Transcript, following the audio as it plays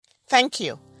Thank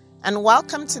you, and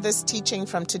welcome to this teaching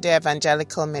from Today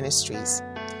Evangelical Ministries.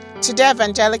 Today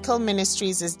Evangelical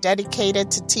Ministries is dedicated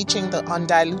to teaching the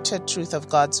undiluted truth of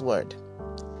God's Word.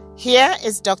 Here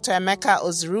is Dr. Emeka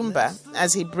Ozurumba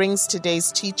as he brings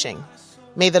today's teaching.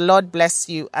 May the Lord bless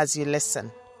you as you listen.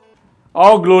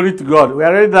 All glory to God. We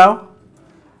are ready now?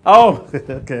 Oh,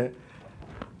 okay.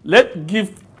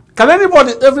 Can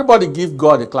everybody give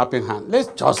God a clapping hand? Let's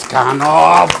just stand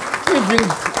up.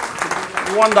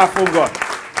 Wonderful God.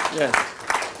 Yes.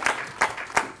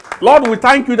 Lord, we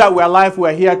thank you that we are alive. We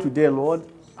are here today, Lord.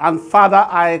 And Father,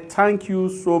 I thank you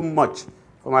so much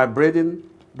for my brethren,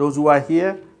 those who are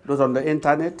here, those on the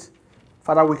internet.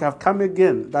 Father, we have come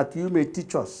again that you may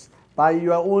teach us by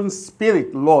your own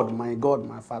Spirit, Lord, my God,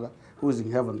 my Father, who is in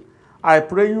heaven. I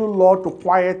pray you, Lord, to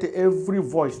quiet every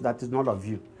voice that is not of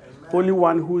you. Amen. Holy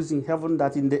One who is in heaven,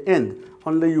 that in the end,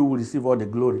 only you will receive all the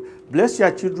glory. Bless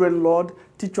your children, Lord.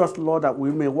 Teach us, Lord, that we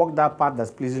may walk that path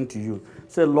that's pleasing to you.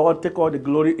 Say, Lord, take all the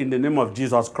glory in the name of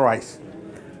Jesus Christ.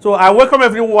 So I welcome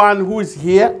everyone who is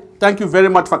here. Thank you very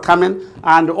much for coming.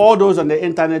 And all those on the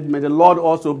internet, may the Lord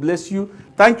also bless you.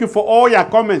 Thank you for all your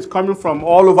comments coming from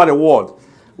all over the world.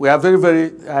 We are very,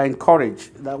 very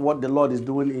encouraged that what the Lord is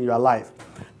doing in your life.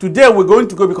 Today we're going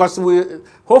to go because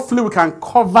hopefully we can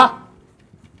cover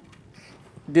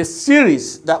the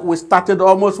series that we started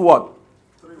almost what?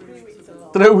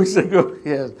 3 weeks ago.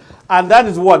 Yes. And that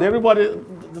is what? Does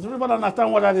everybody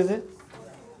understand what that is?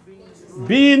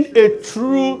 Being a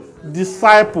true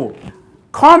disciple.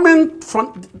 Coming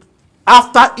from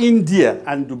after India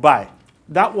and Dubai.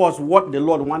 That was what the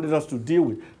Lord wanted us to deal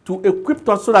with. To equip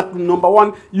us so that, number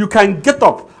one, you can get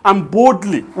up and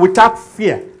boldly, without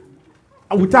fear,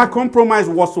 and without compromise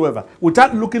whatsoever,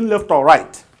 without looking left or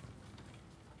right,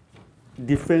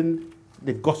 defend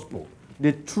the gospel,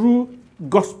 the true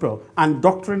gospel and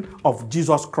doctrine of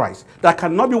Jesus Christ that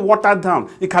cannot be watered down.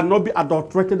 It cannot be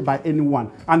adulterated by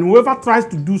anyone. And whoever tries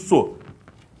to do so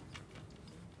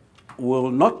will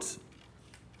not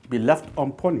be left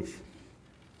unpunished.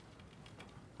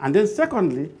 And then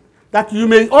secondly, that you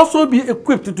may also be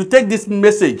equipped to take this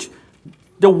message,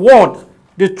 the word,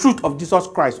 the truth of Jesus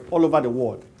Christ all over the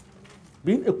world.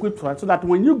 Being equipped for it so that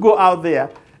when you go out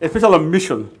there, especially on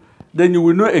mission, then you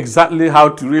will know exactly how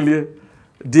to really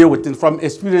deal with it from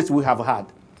experience we have had.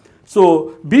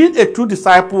 So being a true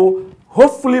disciple,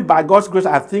 hopefully by God's grace,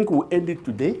 I think we'll end it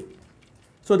today.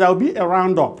 So there will be a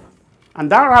roundup.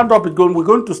 And that roundup is we're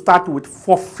going to start with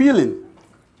fulfilling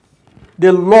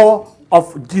the law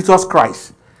of Jesus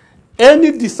Christ.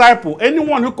 Any disciple,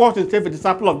 anyone who calls himself a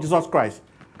disciple of Jesus Christ,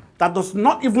 that does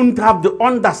not even have the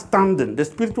understanding, the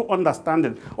spiritual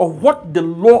understanding of what the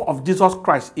law of Jesus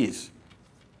Christ is,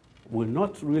 will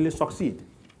not really succeed.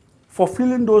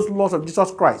 Fulfilling those laws of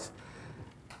Jesus Christ.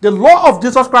 The law of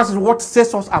Jesus Christ is what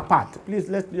sets us apart. Please,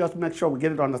 let's just make sure we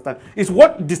get it to understand. It's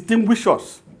what distinguishes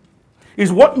us.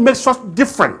 It's what makes us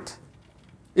different.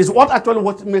 It's what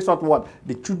makes us what?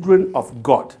 The children of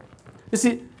God. You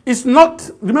see, it's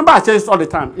not, remember I say this all the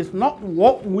time, it's not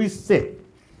what we say.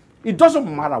 It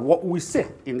doesn't matter what we say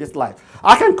in this life.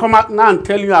 I can come out now and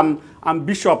tell you I'm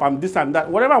bishop, I'm this and that,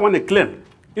 whatever I want to claim.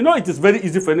 You know, it is very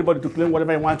easy for anybody to claim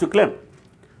whatever you want to claim.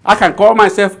 I can call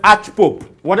myself Archpope,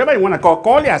 whatever you want to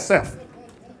call yourself.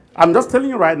 I'm just telling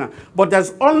you right now. But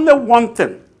there's only one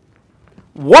thing.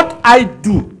 What I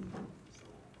do,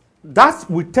 that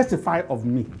will testify of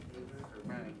me.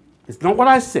 It's not what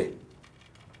I say.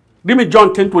 Give me John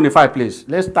 10:25, please.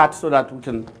 Let's start so that we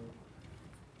can.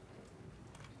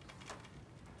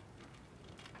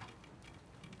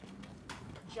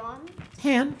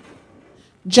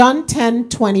 John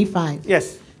 10:25.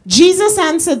 Yes. Jesus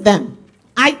answered them,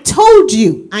 I told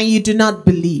you, and you do not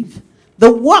believe. The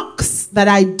works that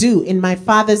I do in my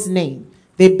Father's name,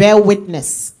 they bear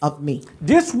witness of me.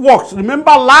 These works,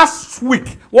 remember last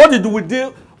week, what did we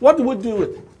do? What did we do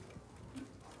with?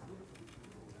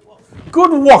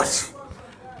 Good works.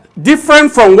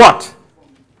 Different from what?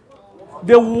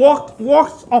 The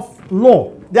works of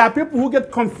law. There are people who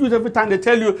get confused every time they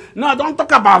tell you, no, don't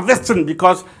talk about this thing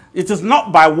because it is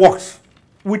not by works.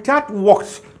 Without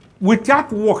works,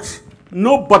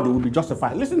 nobody will be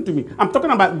justified. Listen to me. I'm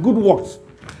talking about good works.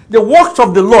 The works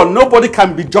of the law, nobody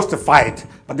can be justified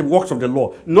by the works of the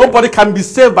law. Nobody can be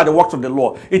saved by the works of the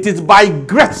law. It is by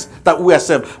grace that we are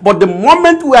saved. But the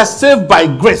moment we are saved by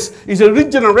grace is a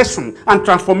regeneration and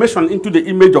transformation into the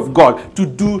image of God to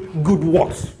do good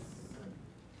works.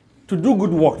 To do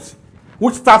good works.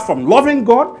 Which starts from loving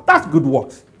God, that's good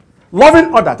works.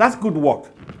 Loving others, that's good work.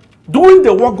 Doing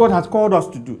the work God has called us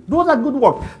to do. Those are good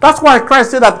works. That's why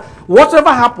Christ said that whatever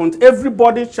happens,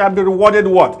 everybody shall be rewarded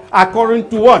what? According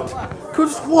to what? Good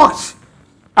works.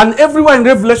 And everywhere in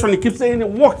Revelation, he keeps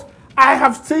saying, works. I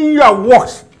have seen your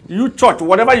works. You church,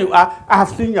 whatever you are, I have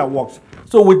seen your works.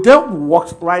 So we dealt with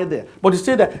works right there. But he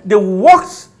said that the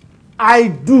works I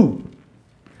do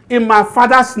in my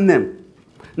Father's name,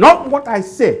 not what I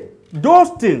say, those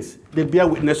things, they bear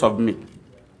witness of me.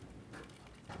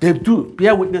 They do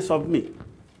bear witness of me.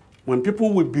 When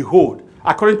people will behold,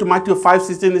 according to Matthew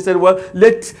 5:16, he said, well,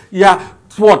 let your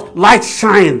light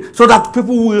shine so that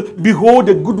people will behold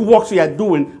the good works you are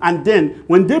doing. And then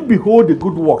when they behold the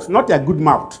good works, not your good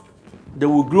mouth, they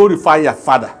will glorify your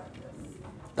Father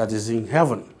that is in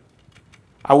heaven.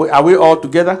 Are we all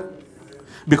together?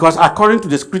 Because according to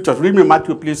the scriptures, read me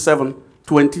Matthew please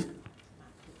 7:20.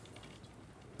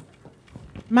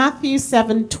 Matthew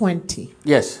 7:20.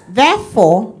 Yes.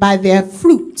 Therefore, by their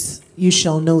fruits you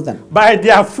shall know them. By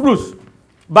their fruits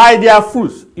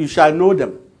you shall know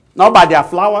them. Not by their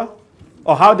flower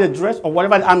or how they dress or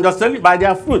whatever. I'm just telling you, by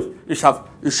their fruits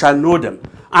you shall know them.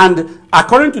 And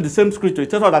according to the same scripture, it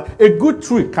tells us that a good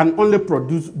tree can only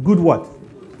produce good what?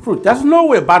 Fruit. There's no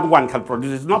way a bad one can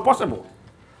produce. It's not possible.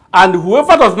 And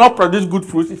whoever does not produce good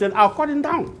fruits, he said, I'll cut him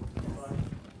down.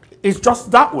 It's just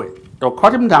that way. They'll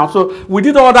cut him down. So we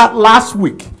did all that last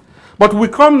week. But we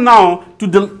come now to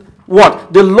the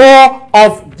law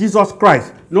of Jesus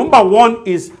Christ. Number one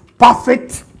is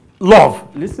perfect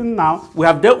love. Listen now. We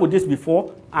have dealt with this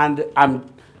before. And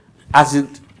as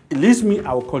it leads me,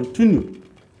 I will continue.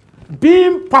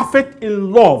 Being perfect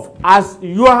in love as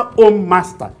your own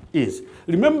master is.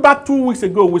 Remember 2 weeks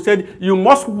ago we said you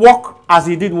must walk as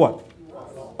he did what?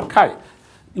 Okay.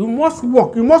 You must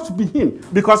walk. You must be him.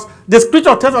 Because the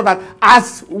scripture tells us that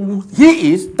as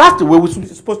he is, that's the way we're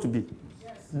supposed to be.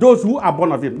 Yes. Those who are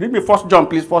born of him. Read me 1 John,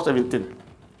 please, 4:17.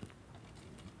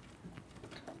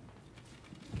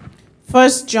 1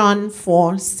 John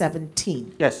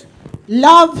 4:17. Yes.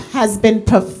 Love has been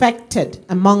perfected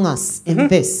among us in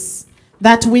this,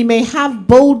 that we may have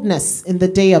boldness in the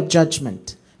day of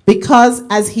judgment. Because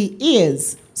as he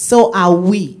is, so are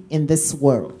we in this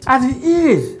world. As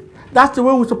he is. That's the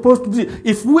way we're supposed to be.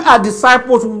 If we are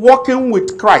disciples walking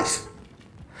with Christ,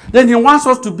 then he wants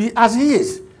us to be as he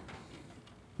is.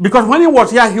 Because when he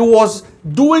was here, he was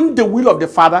doing the will of the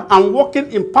Father and walking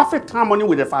in perfect harmony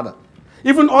with the Father.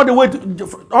 Even all the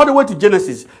way to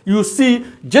Genesis, you see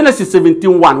Genesis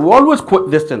 17:1. We always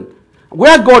quote this thing.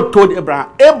 Where God told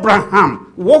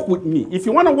Abraham, walk with me. If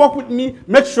you want to walk with me,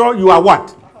 make sure you are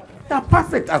what? You are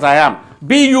perfect as I am.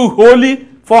 Be you holy,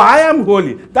 for I am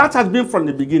holy. That has been from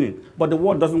the beginning. But the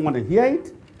world doesn't want to hear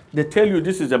it. They tell you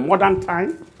this is a modern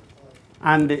time.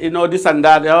 And this and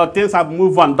that. Things have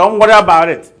moved on. Don't worry about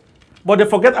it. But they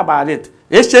forget about it.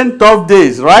 Ancient tough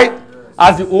days, right?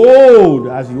 As old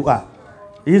as you are.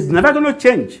 He's never going to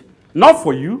change. Not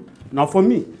for you, not for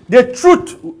me. The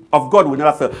truth of God will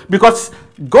never fail. Because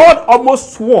God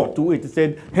almost swore to it. He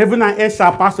said, heaven and earth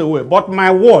shall pass away, but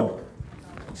my word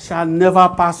shall never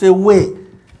pass away.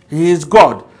 He is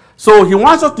God. So he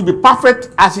wants us to be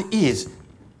perfect as he is.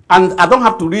 And I don't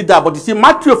have to read that, but you see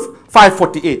Matthew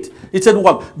 5:48. It said,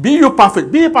 what? Be you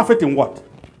perfect. Be you perfect in what?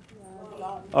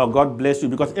 Oh, God bless you.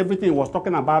 Because everything he was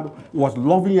talking about was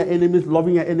loving your enemies,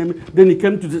 loving your enemies. Then he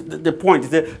came to the point. He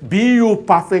said, be you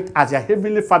perfect as your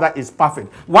heavenly Father is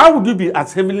perfect. Why would you be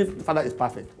as heavenly Father is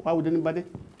perfect? Why would anybody?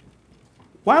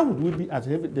 Why would we be as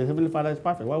the heavenly Father is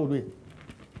perfect? Why would we?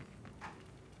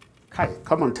 Kai,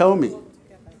 come on, tell me.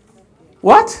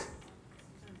 What?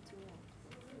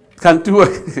 Can do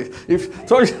if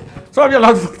sorry,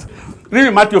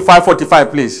 read Matthew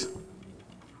 5:45, please.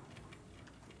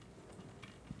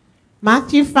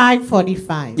 Matthew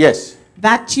 5:45. Yes.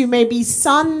 That you may be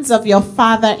sons of your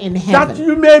Father in heaven. That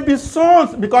you may be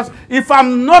sons, because if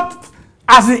I'm not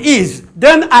as he is,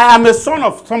 then I am a son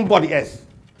of somebody else.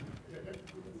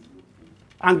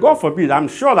 And God forbid, I'm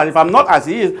sure that if I'm not as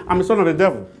he is, I'm a son of the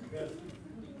devil.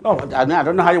 Oh, I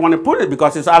don't know how you want to put it,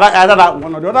 because it's either that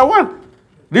one or the other one.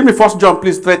 Read me 1 John,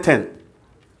 please, 3:10.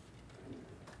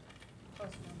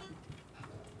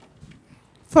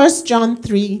 1 John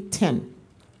 3:10.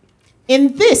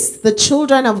 In this, the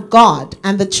children of God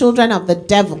and the children of the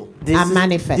devil are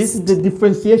manifest. This is the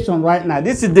differentiation right now.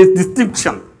 This is the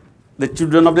distinction. The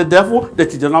children of the devil, the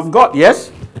children of God.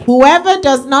 Yes? Whoever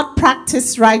does not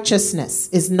practice righteousness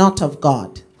is not of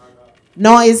God,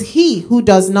 nor is he who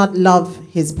does not love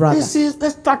his brother.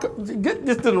 Let's get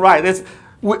this thing right.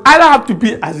 We either have to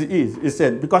be as he is, he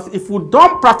said, because if we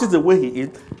don't practice the way he is,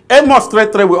 Amos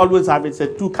 3:3, we always have it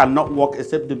said, two cannot walk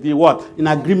except to be what? In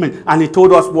agreement. And he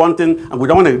told us one thing, and we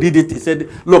don't want to read it. He said,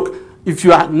 look, if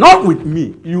you are not with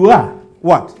me, you are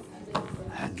what?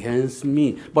 Against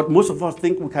me. But most of us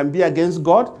think we can be against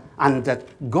God And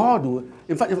that God will,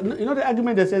 in fact, you know the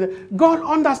argument they say, God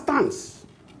understands.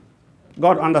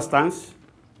 God understands.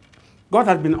 God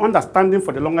has been understanding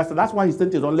for the longest time. That's why he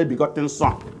sent his only begotten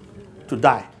son to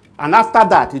die. And after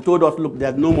that, he told us, look,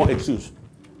 there's no more excuse.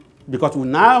 Because we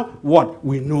now, what?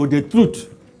 We know the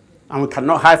truth. And we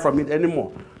cannot hide from it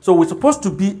anymore. So we're supposed to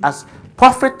be as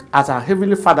perfect as our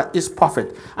Heavenly Father is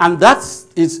perfect. And that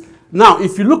is, now,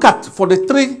 if you look at, for the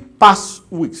 3 past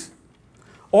weeks,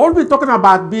 all we're talking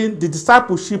about being the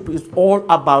discipleship is all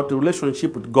about the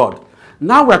relationship with God.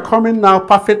 Now we're coming now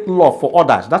perfect love for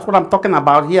others. That's what I'm talking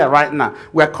about here right now.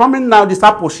 We're coming now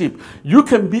discipleship. You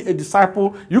can be a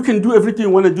disciple. You can do everything you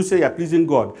want to do, say you're pleasing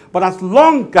God. But as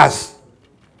long as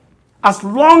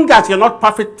you're not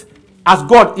perfect as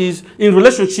God is in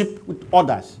relationship with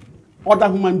others, other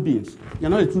human beings, you're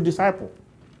not a true disciple.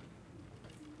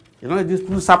 You're not a true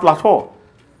disciple at all.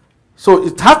 So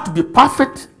it has to be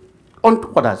perfect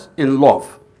unto others in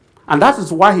love. And that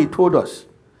is why he told us.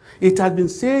 It has been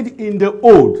said in the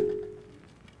old,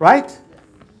 right?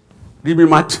 Give me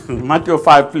Matthew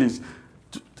 5, please.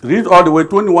 Read all the way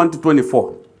 21 to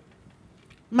 24.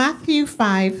 Matthew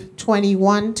 5,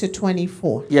 21 to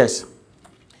 24. Yes.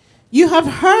 You have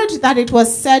heard that it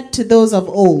was said to those of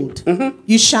old,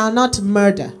 you shall not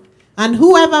murder, and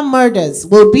whoever murders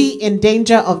will be in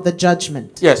danger of the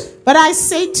judgment. Yes. But I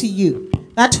say to you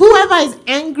that whoever is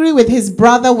angry with his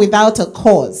brother without a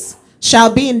cause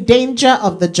shall be in danger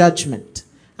of the judgment.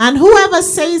 And whoever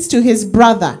says to his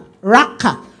brother,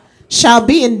 Raka, shall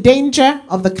be in danger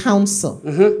of the council.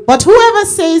 But whoever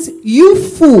says, you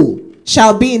fool,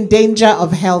 shall be in danger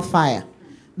of hellfire.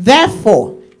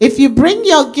 Therefore, if you bring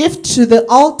your gift to the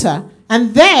altar,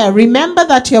 and there remember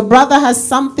that your brother has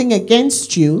something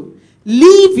against you,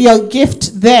 leave your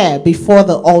gift there before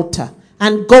the altar,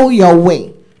 and go your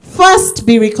way. First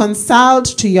be reconciled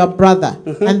to your brother,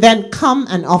 and then come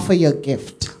and offer your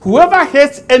gift. Whoever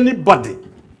hates anybody,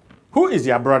 who is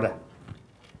your brother?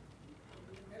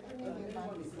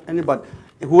 Anybody.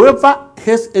 Whoever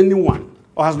hates anyone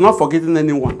or has not forgiven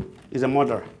anyone is a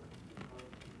murderer.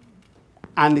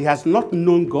 And he has not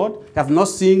known God, he has not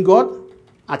seen God,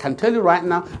 I can tell you right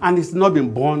now, and he's not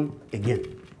been born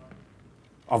again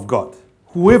of God.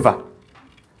 Whoever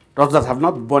those that have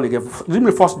not been born again. Read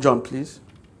me 1 John, please.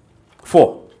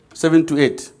 4, 7 to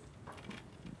 8.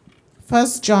 1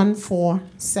 John 4,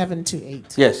 7 to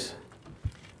 8. Yes.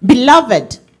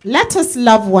 Beloved, let us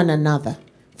love one another,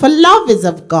 for love is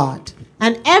of God,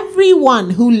 and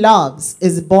everyone who loves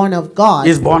is born of God.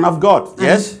 Is born of God,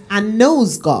 yes. And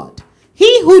knows God.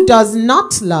 He who does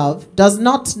not love does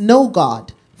not know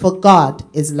God, for God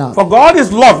is love. For God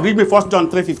is love. Read me 1 John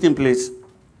 3:15, please.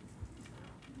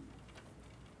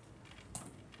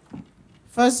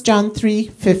 1 John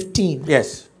 3:15.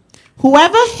 Yes.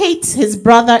 Whoever hates his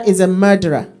brother is a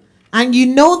murderer, and you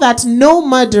know that no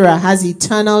murderer has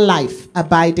eternal life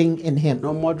abiding in him.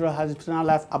 No murderer has eternal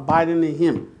life abiding in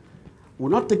him. We'll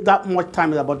not take that much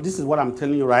time, but this is what I'm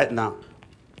telling you right now.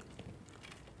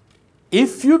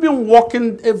 If you've been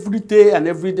walking every day,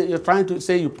 you're trying to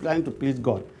say you're trying to please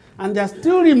God, and there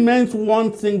still remains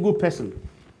one single person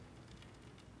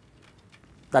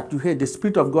that you hear, the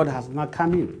Spirit of God has not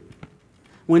come in.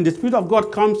 When the Spirit of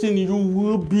God comes in, you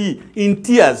will be in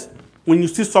tears when you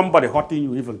see somebody hurting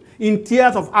you, even in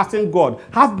tears of asking God,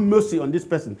 have mercy on this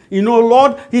person. You know,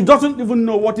 Lord, he doesn't even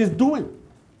know what he's doing.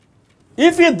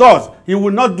 If he does, he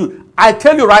will not do. I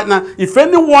tell you right now, if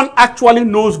anyone actually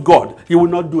knows God, he will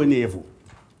not do any evil.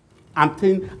 I'm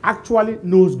saying actually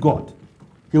knows God,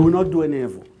 he will not do any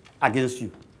evil against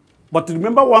you. But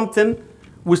remember one thing,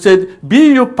 we said,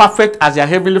 be you perfect as your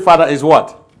heavenly Father is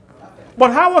what?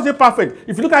 But how was he perfect?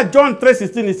 If you look at John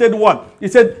 3:16, he said what? He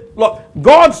said, Lord,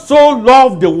 God so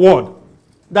loved the world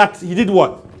that he did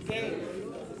what?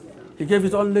 He gave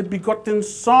his only begotten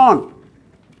Son.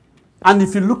 And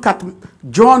if you look at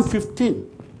John 15,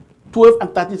 12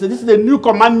 and 13, said, this is a new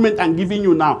commandment I'm giving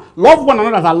you now. Love one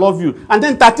another as I love you. And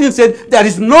then 13 said, there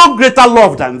is no greater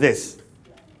love than this,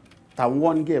 that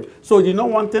one gave. So you know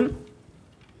one thing?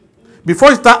 Before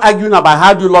you start arguing about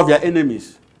how do you love your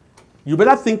enemies, you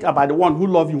better think about the one who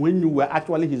loved you when you were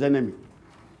actually his enemy.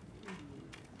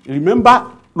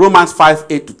 Remember Romans 5,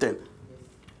 8 to 10.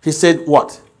 He said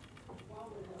what?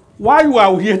 While you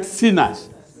are yet sinners,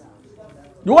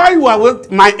 while you are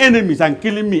with my enemies and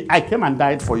killing me, I came and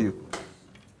died for you.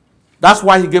 That's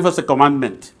why he gave us a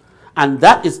commandment. And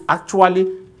that is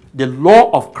actually the law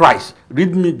of Christ.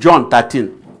 Read me John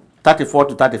 13, 34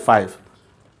 to 35.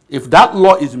 If that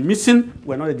law is missing,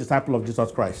 we're not a disciple of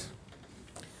Jesus Christ.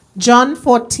 John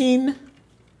 14,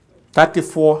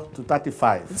 34 to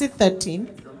 35. Is it 13?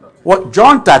 What?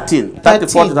 John 13,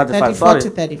 34 to 35. 34 Sorry. to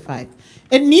 35.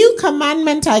 A new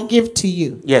commandment I give to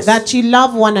you, Yes. that you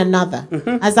love one another,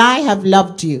 as I have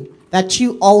loved you, that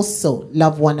you also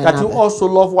love one That another. you also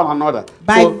love one another.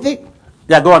 By So- thi-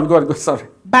 yeah, go on. Sorry.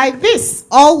 By this,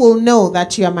 all will know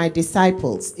that you are my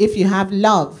disciples, if you have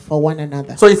love for one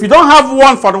another. So if you don't have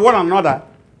one for one another,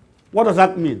 what does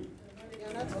that mean?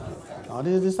 Not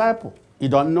his disciple. You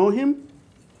don't know him,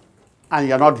 and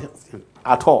you're not him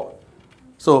at all.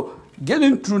 So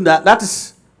getting through that, that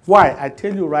is why I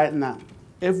tell you right now,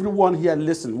 everyone here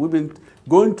listen, we've been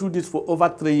going through this for over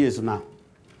 3 years now.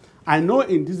 I know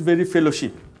in this very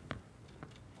fellowship,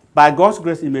 by God's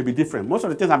grace, it may be different. Most of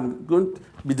the things I'm going to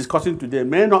be discussing today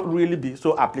may not really be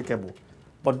so applicable.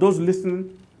 But those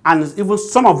listening, and even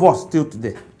some of us still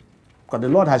today, because the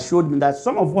Lord has showed me that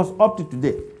some of us up to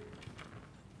today,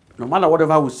 no matter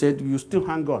whatever we said, you still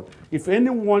hang on. If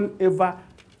anyone ever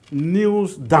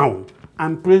kneels down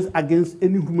and prays against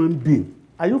any human being,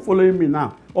 are you following me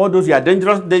now? All those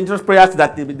dangerous prayers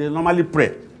that they normally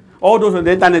pray. All those on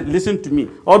the internet, listen to me.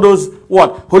 All those,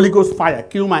 what? Holy Ghost fire,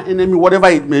 kill my enemy, whatever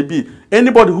it may be.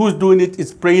 Anybody who's doing it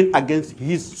is praying against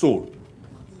his soul.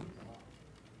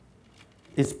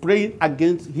 Is praying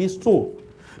against his soul.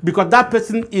 Because that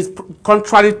person is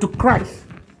contrary to Christ.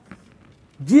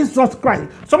 Jesus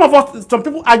Christ. Some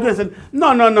people argue and say,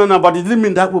 no, but it didn't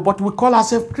mean that way. But we call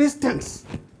ourselves Christians.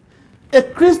 A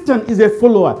Christian is a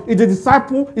follower, is a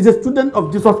disciple, is a student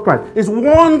of Jesus Christ, is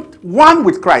one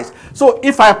with Christ. So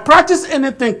if I practice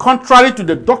anything contrary to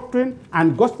the doctrine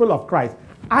and gospel of Christ,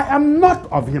 I am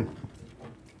not of him.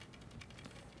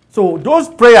 So those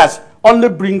prayers only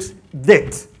brings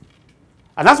death.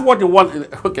 And that's what you want.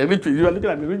 Okay, you are looking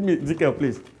at me. Read me Ezekiel,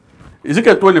 please.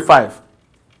 Ezekiel 25,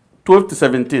 12 to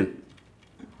 17.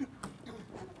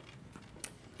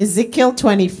 Ezekiel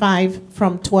 25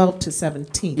 from 12 to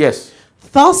 17. Yes.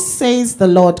 Thus says the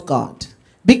Lord God,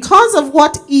 because of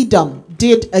what Edom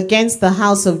did against the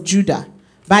house of Judah,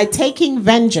 by taking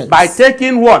vengeance. By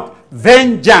taking what?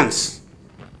 Vengeance.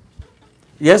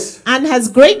 Yes. And has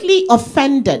greatly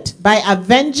offended by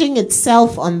avenging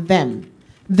itself on them.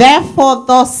 Therefore,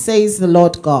 thus says the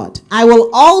Lord God, I will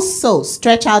also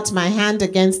stretch out my hand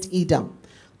against Edom,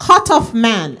 cut off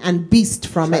man and beast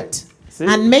from it,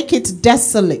 and make it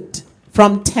desolate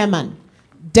from Teman.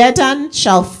 Dedan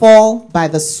shall fall by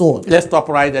the sword. Let's stop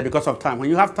right there because of time. When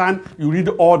you have time, you read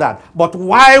all that. But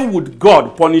why would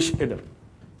God punish Edom?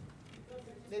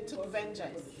 They took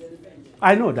vengeance.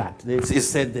 I know that. It's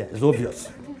said there. It's obvious.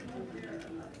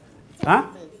 Huh?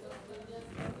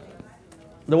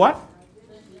 The what?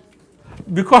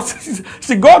 Because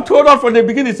see, God told us from the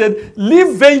beginning, he said,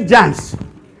 leave vengeance.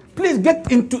 Please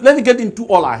let me get into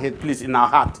all our head, please, in our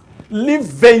heart. Leave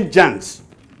vengeance.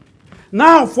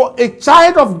 Now, for a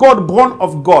child of God, born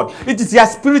of God, it is their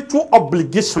spiritual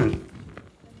obligation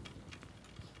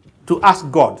to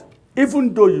ask God,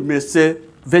 even though you may say,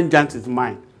 vengeance is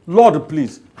mine, Lord,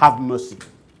 please have mercy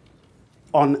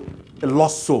on a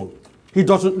lost soul. He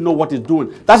doesn't know what he's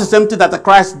doing. That's the same thing that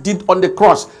Christ did on the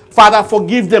cross. Father,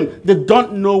 forgive them. They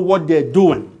don't know what they're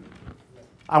doing.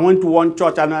 I went to one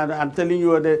church and I'm telling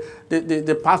you,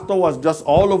 the pastor was just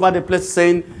all over the place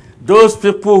saying, those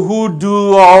people who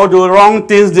do all the wrong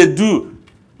things they do,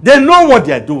 they know what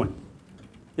they're doing.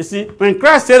 You see, when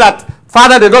Christ said that,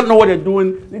 Father, they don't know what they're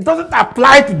doing, it doesn't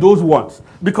apply to those ones.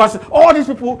 Because all these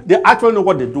people, they actually know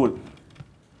what they're doing.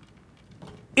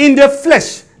 In the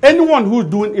flesh, anyone who's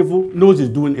doing evil knows he's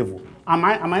doing evil. Am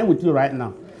I with you right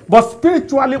now? But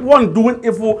spiritually, one doing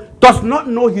evil does not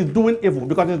know he's doing evil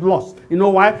because he's lost. You know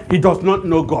why? He does not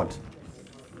know God.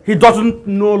 He doesn't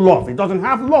know love. He doesn't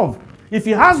have love. If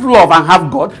he has love and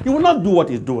have God, he will not do what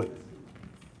he's doing.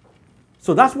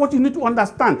 So that's what you need to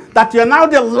understand. That you are now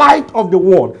the light of the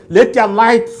world. Let your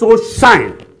light so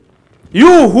shine.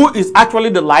 You who is actually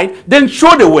the light, then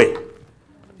show the way.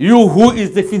 You who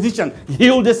is the physician,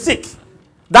 heal the sick.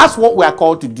 That's what we are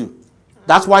called to do.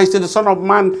 That's why he said the Son of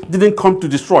Man didn't come to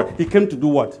destroy. He came to do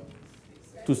what?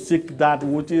 To seek that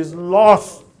which is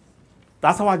lost.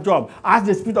 That's our job. Ask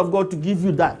the Spirit of God to give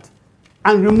you that.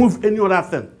 And remove any other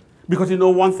thing. Because you know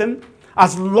one thing?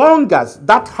 As long as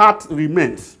that heart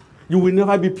remains, you will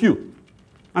never be pure.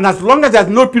 And as long as there's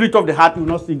no purity of the heart, you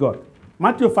will not see God.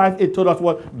 Matthew 5:8 told us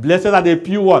what? Blessed are the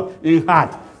pure what? In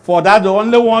heart. For that's the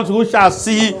only ones who shall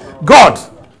see God.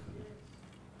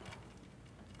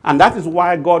 And that is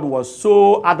why God was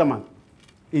so adamant.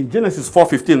 In Genesis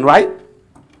 4:15, right?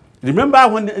 Remember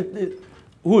when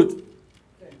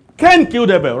Cain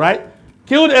killed Abel, right?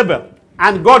 Killed Abel.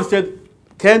 And God said,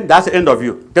 Cain, that's the end of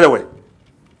you. Get away.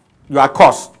 You are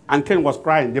cursed. And Cain was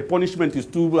crying. The punishment is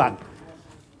too bad.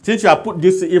 Since you have put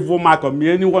this evil mark on me,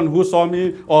 anyone who saw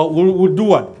me or will do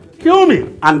what? Kill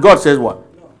me. And God says what?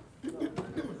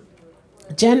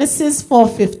 Genesis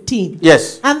 4:15.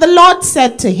 Yes. And the Lord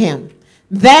said to him,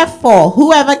 therefore,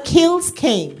 whoever kills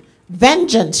Cain,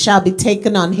 vengeance shall be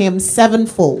taken on him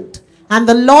sevenfold. And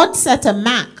the Lord set a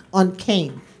mark on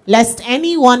Cain, lest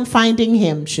anyone finding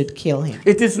him should kill him.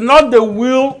 It is not the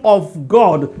will of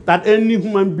God that any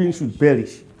human being should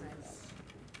perish.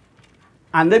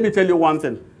 And let me tell you one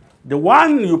thing. The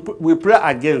one we pray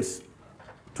against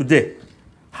today,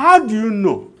 how do you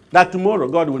know that tomorrow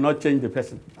God will not change the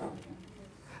person?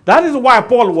 That is why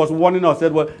Paul was warning us,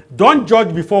 said, well, don't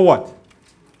judge before what?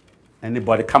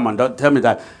 Anybody, come on, don't tell me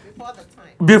that. Before the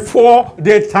time. Before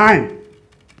the time.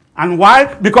 And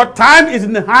why? Because time is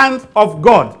in the hands of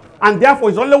God. And therefore,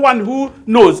 it's only one who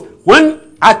knows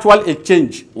when actually a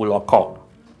change will occur.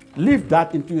 Leave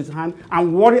that into his hand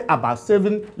and worry about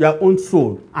saving your own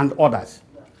soul and others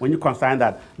when you consign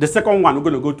that. The second one we're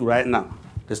going to go to right now.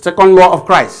 The second law of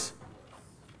Christ.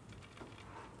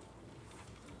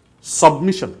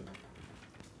 Submission.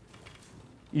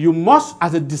 You must,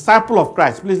 as a disciple of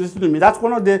Christ, please listen to me, that's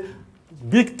one of the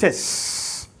big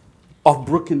tests of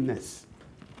brokenness.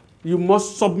 You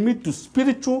must submit to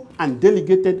spiritual and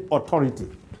delegated authority,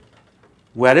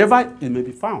 wherever it may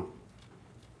be found.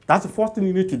 That's the first thing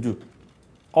you need to do.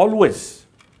 Always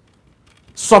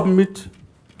submit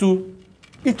to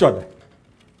each other.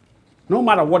 No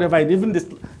matter whatever, even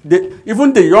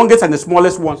the youngest and the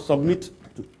smallest ones submit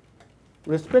to.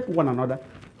 Respect one another.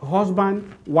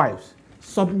 Husband, wives,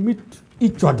 submit to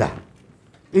each other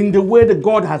in the way that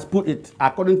God has put it,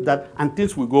 according to that, and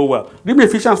things will go well. Read me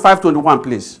Ephesians 5:21,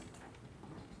 please.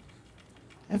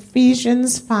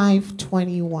 Ephesians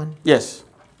 5:21. Yes.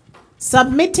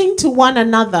 Submitting to one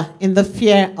another in the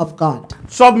fear of God.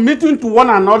 Submitting to one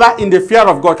another in the fear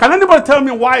of God. Can anybody tell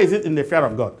me why is it in the fear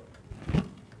of God?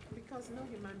 Because no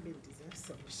human being deserves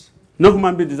submission. No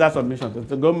human being deserves submission.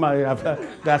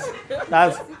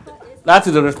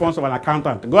 That's the response of an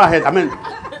accountant. Go ahead. I mean,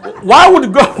 why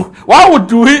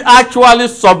would we actually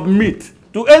submit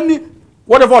to any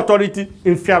whatever authority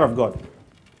in fear of God?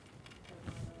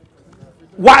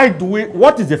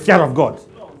 What is the fear of God?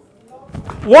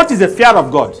 What is the fear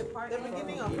of God? The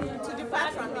beginning of to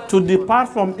depart from it. To depart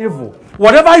from evil.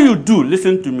 Whatever you do,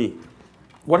 listen to me.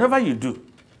 Whatever you do,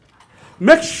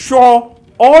 make sure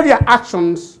all your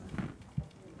actions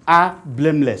are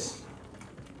blameless.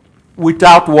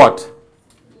 Without what?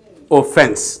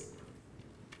 Offense.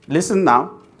 Listen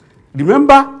now.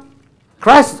 Remember,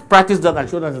 Christ practiced that and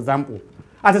showed us an example.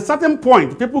 At a certain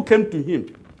point, people came to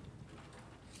him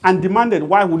and demanded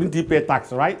why wouldn't he pay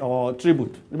tax, right? Or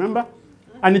tribute. Remember?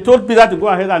 And he told Peter to go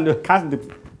ahead and cast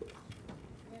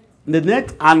the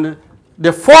net, and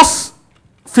the first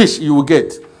fish you will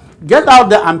get out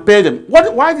there and pay them.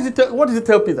 What did he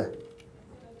tell Peter?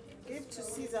 Give to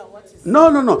Caesar what is.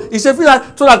 No. He said,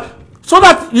 so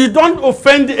that you don't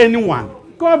offend anyone.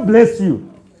 God bless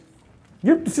you.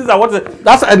 Give to Caesar what is.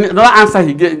 That's another answer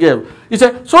he gave. He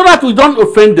said, so that we don't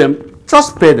offend them,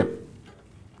 just pay them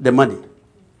the money.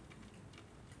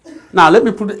 Now, let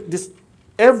me put this.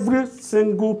 Every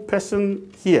single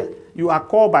person here, you are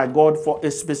called by God for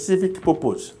a specific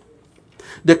purpose.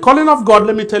 The calling of God,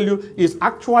 let me tell you, is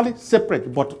actually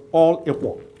separate but all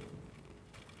equal.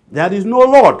 There is no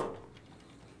Lord.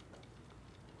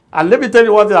 And let me tell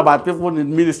you one thing about people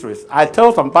in ministries. I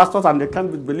tell some pastors and they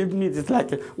can't believe me. It's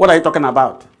like, what are you talking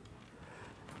about?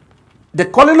 The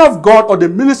calling of God or the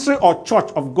ministry or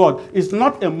church of God is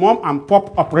not a mom and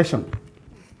pop operation.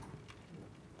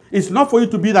 It's not for you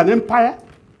to build an empire.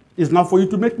 It's not for you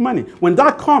to make money. When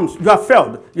that comes, you have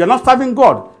failed. You're not serving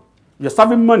God. You're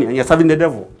serving money and you're serving the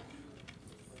devil.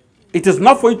 It is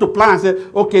not for you to plan and say,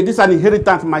 okay, this is an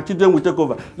inheritance, my children will take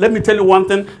over. Let me tell you one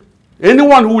thing.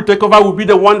 Anyone who will take over will be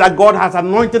the one that God has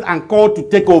anointed and called to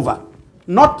take over.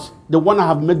 Not the one I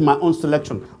have made my own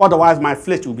selection. Otherwise, my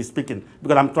flesh will be speaking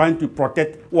because I'm trying to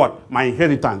protect what? My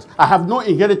inheritance. I have no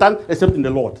inheritance except in the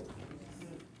Lord.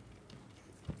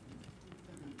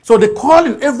 So the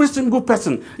calling, every single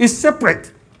person is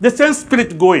separate. The same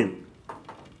spirit going.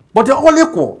 But they're all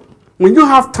equal. When you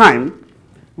have time,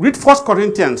 read 1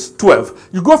 Corinthians 12.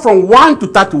 You go from 1 to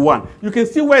 31. You can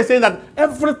see where it's saying that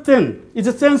everything is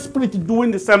the same spirit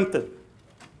doing the same thing.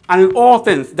 And in all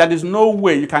things, there is no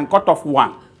way you can cut off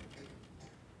one.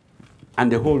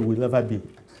 And the whole will never be.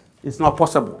 It's not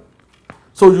possible.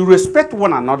 So you respect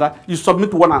one another. You submit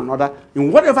to one another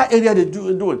in whatever area they're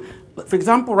doing. For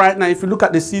example, right now, if you look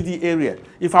at the CD area,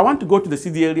 if I want to go to the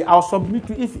CD area, I'll submit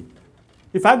to Ife.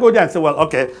 If I go there and say, well,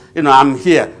 okay, I'm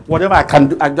here, whatever I can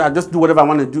do, I just do whatever I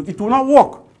want to do, it will not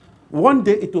work. one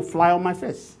day it will fly on my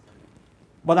face.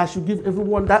 But I should give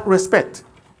everyone that respect.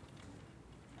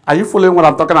 Are you following what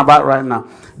I'm talking about right now?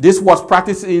 This was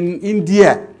practiced in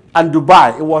India and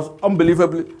Dubai. It was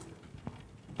unbelievably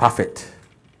perfect.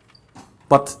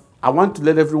 But I want to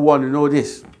let everyone know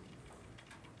this.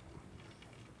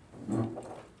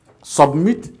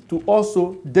 Submit to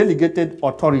also delegated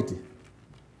authority.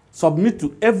 Submit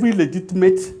to every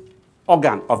legitimate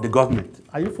organ of the government.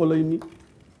 Are you following me?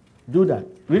 Do that.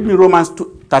 Read me Romans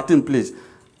 13, please.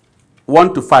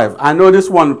 1 to 5. I know this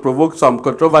one provoked some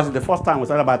controversy. The first time was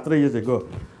about 3 years ago.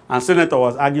 And Senator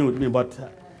was arguing with me, but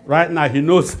right now he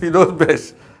knows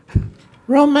best.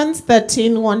 Romans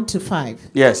 13, 1 to 5.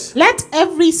 Yes. Let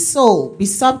every soul be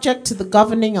subject to the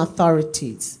governing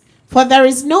authorities, for there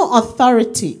is no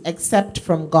authority except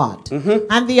from God,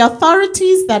 and the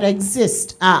authorities that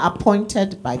exist are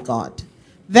appointed by God.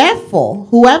 Therefore,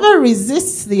 whoever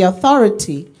resists the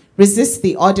authority resists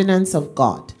the ordinance of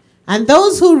God, and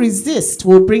those who resist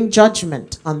will bring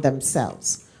judgment on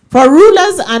themselves. For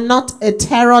rulers are not a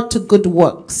terror to good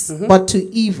works, but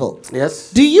to evil.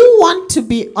 Yes. Do you want to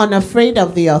be unafraid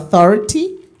of the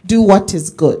authority? Do what is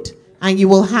good, and you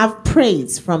will have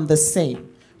praise from the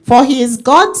same. For he is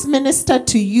God's minister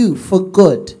to you for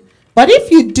good. But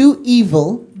if you do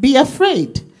evil, be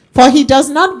afraid, for he does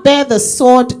not bear the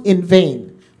sword in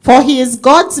vain. For he is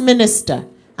God's minister,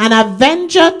 an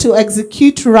avenger to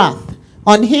execute wrath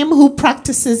on him who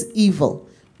practices evil.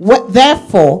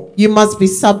 Therefore, you must be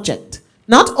subject,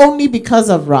 not only because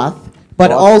of wrath,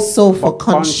 but also for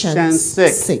conscience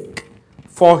sake.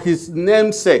 For his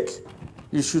name's sake,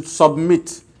 you should submit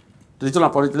to the regional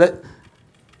authority.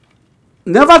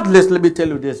 Nevertheless, let me tell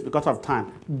you this because of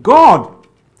time. God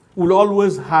will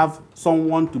always have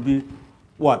someone to be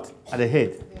what? At the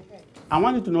head. I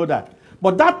want you to know that.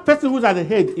 But that person who's at the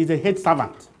head is a head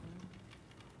servant.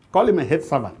 Call him a head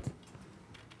servant.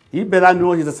 He better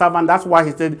know he's a servant. That's why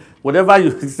he said, whatever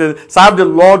you he said, serve the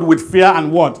Lord with fear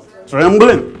and what?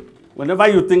 Trembling. Whenever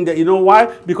you think that, you know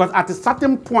why? Because at a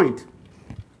certain point,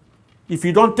 if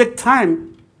you don't take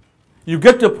time, you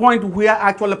get to a point where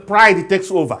actually pride takes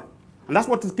over. And that's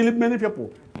what is killing many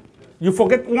people. You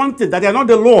forget one thing, that they are not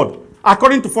the Lord.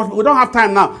 According to First, we don't have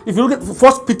time now. If you look at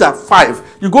 1 Peter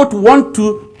 5, you go to 1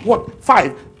 to what?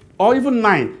 5 or even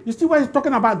 9. You see what he's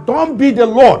talking about? Don't be the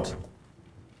Lord,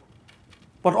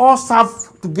 but all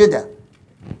serve together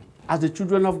as the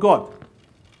children of God.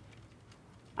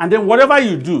 And then whatever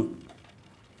you do,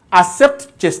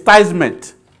 accept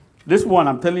chastisement. This one,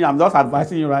 I'm telling you, I'm just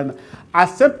advising you right now.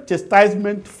 Accept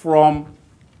chastisement from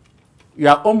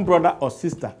your own brother or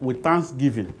sister with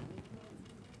thanksgiving.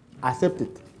 Accept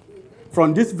it.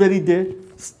 From this very day,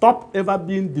 stop ever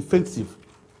being defensive.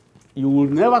 You will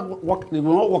never work, you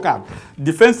will not work out.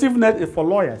 Defensiveness is for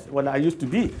lawyers, what I used to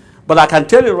be. But I can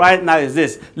tell you right now is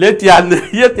this. Let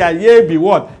your yea be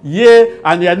what? Yea,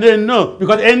 and your nay no.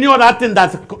 Because any other thing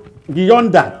that's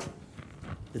beyond that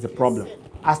is a problem.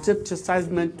 Accept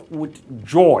chastisement with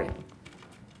joy.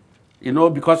 You know,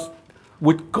 because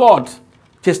with God,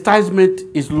 chastisement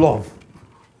is love.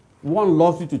 One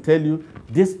loves you to tell you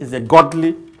this is a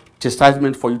godly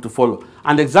chastisement for you to follow.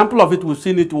 An example of it, we've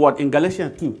seen it what? In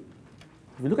Galatians 2.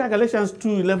 If you look at Galatians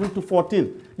 2, 11 to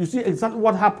 14, you see exactly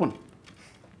what happened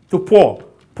to Paul.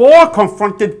 Paul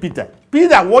confronted Peter.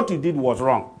 Peter, what you did was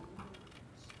wrong.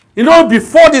 You know,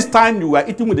 before this time you were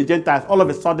eating with the Gentiles, all of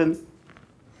a sudden,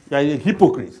 you're a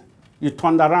hypocrite. You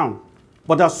turned around.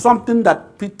 But there's something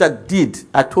that Peter did,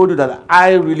 I told you, that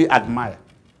I really admire.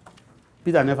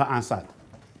 Peter never answered.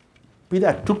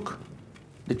 Peter took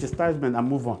the chastisement and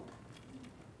moved on.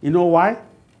 You know why?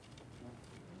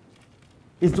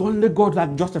 It's only God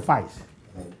that justifies.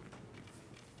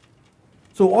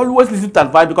 So always listen to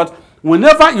advice, because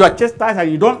whenever you are chastised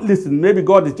and you don't listen, maybe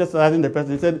God is chastising the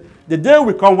person. He said, the day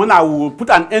will come when I will put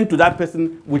an end to that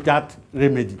person without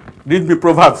remedy. Read me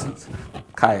Proverbs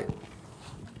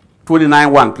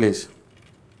 29:1, please.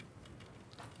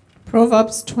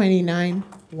 Proverbs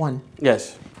 29:1.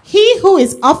 Yes. He who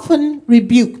is often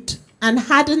rebuked and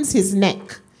hardens his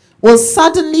neck will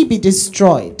suddenly be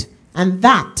destroyed, and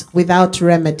that without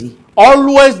remedy.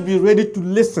 Always be ready to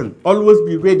listen. Always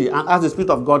be ready and ask the Spirit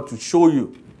of God to show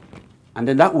you. And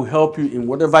then that will help you in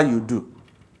whatever you do.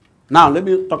 Now, let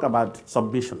me talk about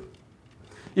submission.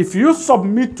 If you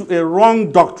submit to a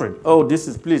wrong doctrine, oh, this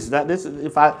is, please, that this,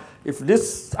 if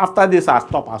this, after this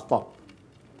I'll stop.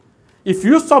 If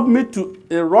you submit to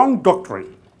a wrong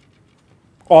doctrine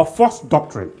or false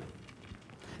doctrine,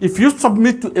 if you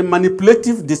submit to a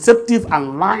manipulative, deceptive,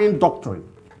 and lying doctrine,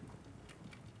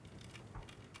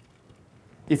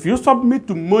 if you submit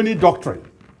to money doctrine,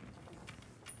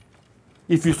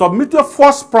 if you submit to a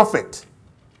false prophet,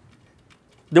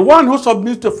 the one who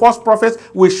submits to a false prophet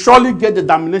will surely get the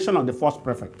damnation of the false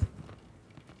prophet.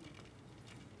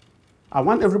 I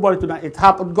want everybody to know it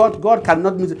happened. God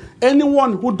cannot miss it.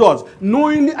 Anyone who does,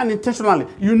 knowingly and intentionally,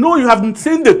 you know you haven't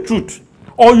seen the truth,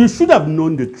 or you should have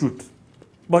known the truth.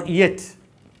 But yet,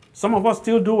 some of us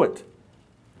still do it.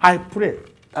 I pray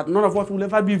that none of us will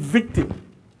ever be victim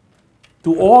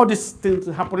to all these things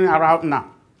happening around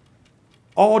now.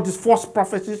 All these false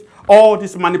prophecies, all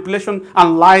this manipulation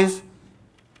and lies,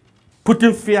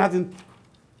 putting fears in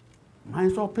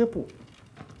minds of people.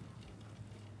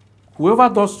 Whoever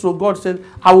does so, God said,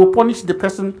 I will punish the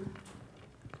person.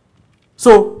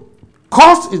 So,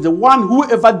 curse is the one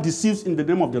whoever deceives in the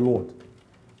name of the Lord.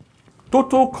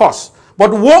 Total curse.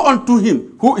 But woe unto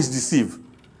him who is deceived.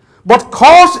 But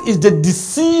curse is the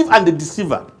deceive and the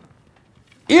deceiver.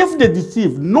 If the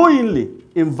deceive knowingly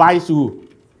invites who?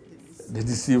 The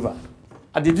deceiver.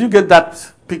 Did you get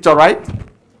that picture right?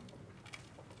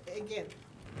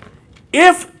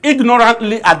 If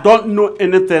ignorantly I don't know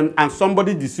anything and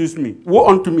somebody deceives me, woe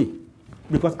unto me,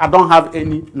 because I don't have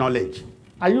any knowledge.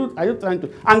 Are you trying to?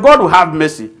 And God will have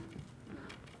mercy.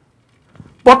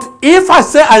 But if I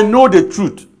say I know the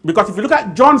truth, because if you look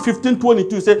at John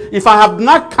 15:22, it says, if I have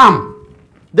not come,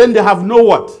 then they have no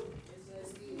what?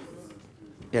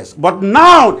 Yes, but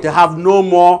now they have no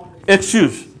more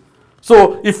excuse.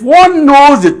 So if one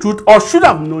knows the truth or should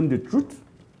have known the truth,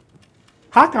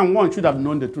 how can one should have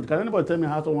known the truth? Can anybody tell me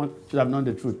how someone should have known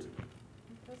the truth?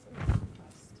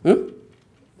 The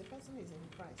person is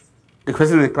in Christ. The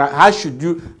person is in Christ. How should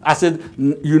you? I said,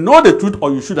 you know the truth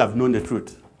or you should have known the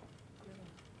truth.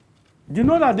 Do you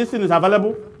know that this thing is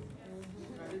available?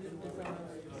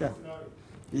 Yeah.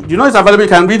 You know it's available. You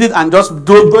can read it and just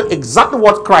do exactly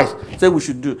what Christ said we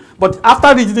should do. But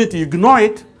after reading it, you ignore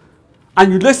it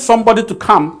and you let somebody to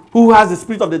come who has the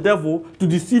spirit of the devil to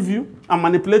deceive you and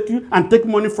manipulate you and take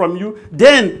money from you,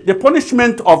 then the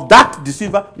punishment of that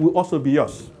deceiver will also be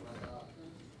yours.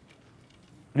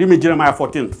 Read me Jeremiah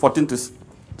 14 to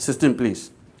 16,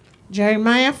 please.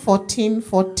 Jeremiah 14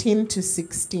 to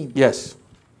 16. Yes.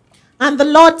 And the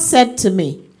Lord said to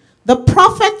me, the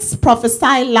prophets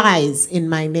prophesy lies in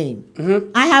my name.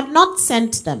 Mm-hmm. I have not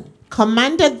sent them,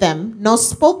 commanded them, nor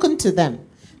spoken to them.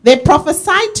 They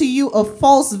prophesy to you a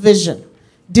false vision,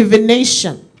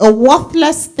 divination, a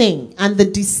worthless thing, and the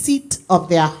deceit of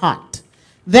their heart.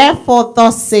 Therefore,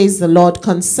 thus says the Lord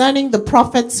concerning the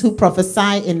prophets who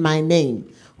prophesy in my name,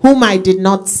 whom I did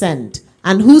not send,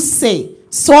 and who say,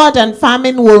 sword and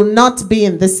famine will not be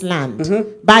in this land.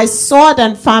 Mm-hmm. By sword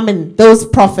and famine, those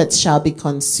prophets shall be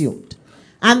consumed.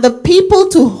 And the people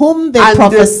to whom they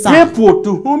prophesy. The people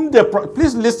to whom they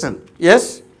please listen.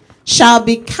 Yes? Shall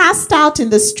be cast out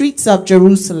in the streets of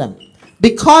Jerusalem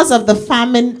because of the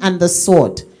famine and the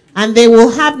sword. And they will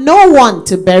have no one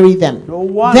to bury them. No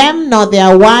one. Them, nor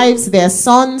their wives, their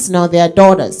sons, nor their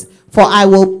daughters. For I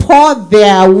will pour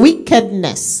their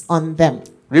wickedness on them.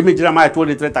 Read me Jeremiah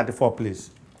 23:34,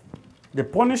 please. The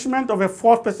punishment of a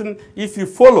false person, if you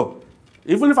follow,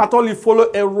 even if at all you follow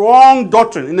a wrong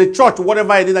doctrine in a church,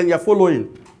 whatever it is that you're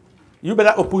following, you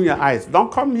better open your eyes.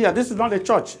 Don't come here. This is not a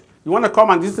church. You want to come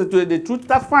and listen to the truth,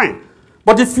 that's fine.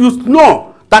 But if you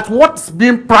know that what's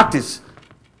being practiced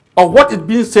or what is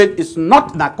being said is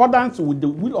not in accordance with the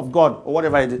will of God or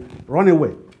whatever it is, run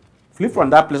away. Flee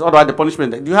from that place, otherwise the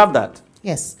punishment. Do you have that?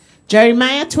 Yes.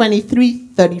 Jeremiah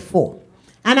 23:34.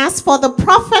 And as for the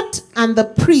prophet and the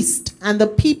priest and the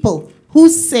people who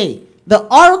say, the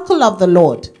oracle of the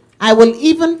Lord, I will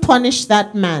even punish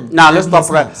that man. Now let's stop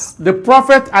right. The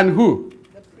prophet and who?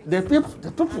 The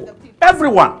people.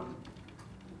 Everyone.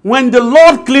 When the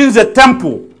Lord cleans the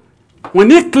temple,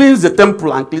 when he cleans the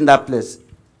temple and clean that place,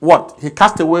 what? He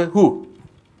cast away who?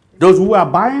 Those who are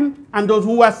buying and those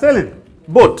who are selling.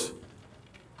 Both.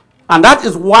 And that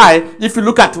is why, if you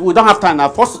look at, we don't have time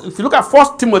now, if you look at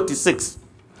 1 Timothy 6,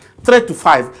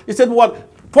 3-5, he said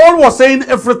what? Paul was saying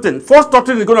everything. False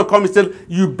doctrine is going to come. He said,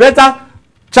 you better,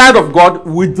 child of God,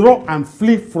 withdraw and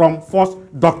flee from false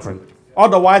doctrine.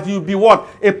 Otherwise, you'll be what?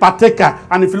 A partaker.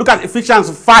 And if you look at Ephesians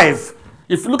 5,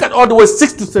 if you look at all the way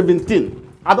 6 to 17,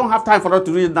 I don't have time for that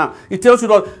to read it now. It tells you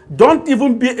that don't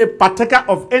even be a partaker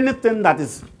of anything that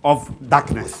is of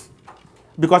darkness.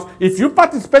 Because if you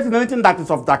participate in anything that is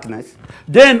of darkness,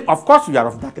 then of course you are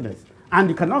of darkness. And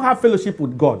you cannot have fellowship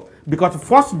with God. Because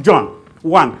 1 John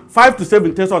 1, 5 to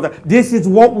 7 tells us that this is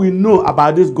what we know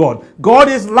about this God. God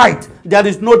is light. There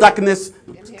is no darkness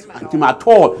in him at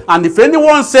all. And if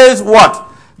anyone says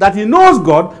what? That he knows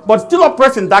God, but still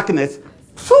operates in darkness.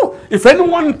 So, if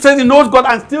anyone says he knows God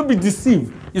and still be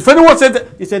deceived. If anyone said that,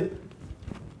 he said,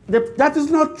 that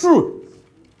is not true.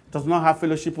 does not have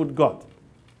fellowship with God.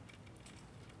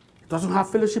 It doesn't have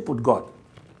fellowship with God.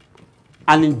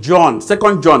 And in John,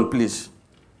 2 John, please,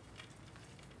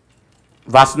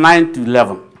 verse 9 to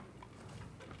 11.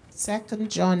 2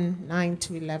 John 9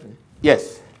 to 11.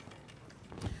 Yes.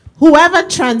 Whoever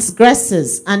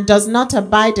transgresses and does not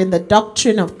abide in the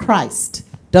doctrine of Christ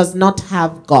does not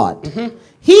have God. Mm-hmm.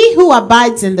 He who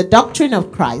abides in the doctrine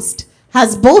of Christ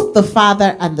has both the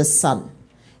Father and the Son.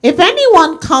 If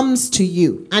anyone comes to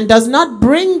you and does not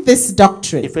bring this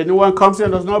doctrine, If anyone comes here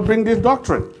and does not bring this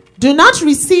doctrine, do not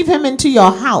receive him into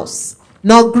your house,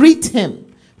 nor greet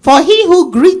him. For he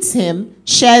who greets him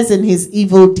shares in his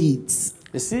evil deeds.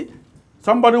 you see,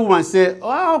 somebody might say,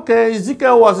 oh, okay,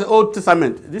 Ezekiel was the Old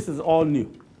Testament. This is all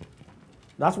new.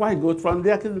 That's why he goes from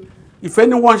there. If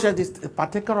anyone is a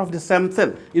partaker of the same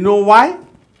thing. You know why?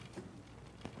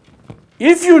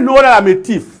 If you know that I'm a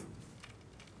thief,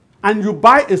 and you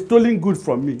buy a stolen good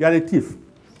from me, you're a thief.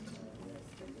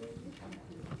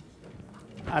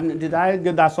 And did I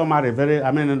get that summary?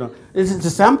 No. It's the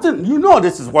same thing. You know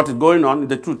this is what is going on in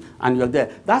the truth, and you're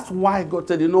there. That's why God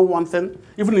said, you know one thing?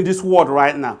 Even in this world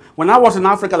right now, when I was in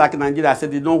Africa, like in Nigeria, I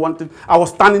said, you know one thing? I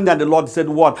was standing there, the Lord said,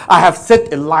 what? I have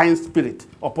set a lying spirit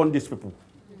upon these people.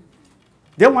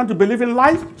 They want to believe in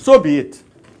lies, so be it.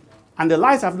 And the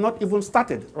lies have not even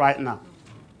started right now.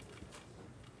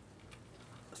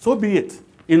 So be it.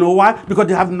 You know why? Because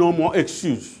they have no more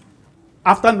excuse.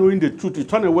 After knowing the truth, you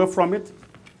turn away from it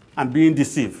and being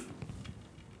deceived.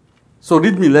 So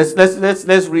read me. Let's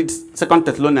read 2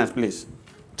 Thessalonians, please.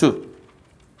 2.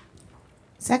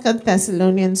 2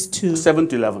 Thessalonians 2. 7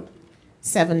 to 11.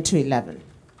 7 to 11.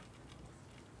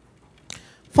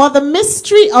 For the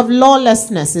mystery of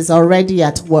lawlessness is already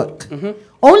at work. Mm-hmm.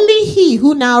 Only he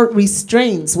who now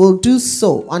restrains will do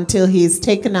so until he is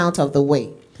taken out of the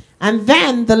way. And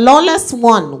then the lawless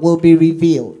one will be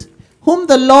revealed, whom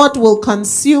the Lord will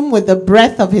consume with the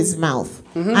breath of his mouth,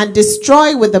 and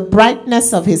destroy with the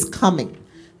brightness of his coming.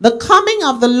 The coming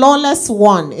of the lawless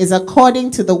one is according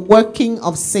to the working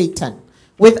of Satan,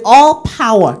 with all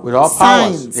power,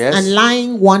 signs, yes, and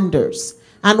lying wonders,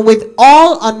 and with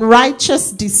all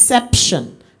unrighteous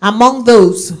deception among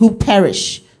those who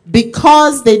perish,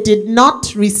 because they did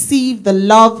not receive the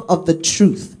love of the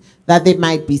truth, that they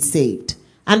might be saved.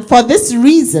 And for this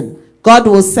reason, God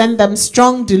will send them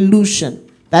strong delusion,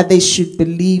 that they should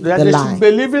believe the lie. They should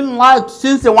believe in lie.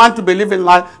 Since they want to believe in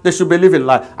lie, they should believe in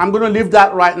lie. I'm going to leave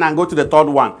that right now and go to the third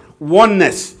one.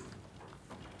 Oneness.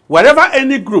 Wherever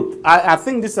any group, I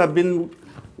think this has been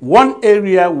one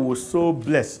area we were so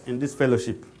blessed in this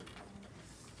fellowship.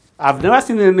 I've never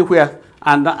seen it anywhere,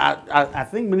 and I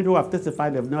think many people have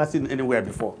testified they've never seen it anywhere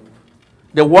before.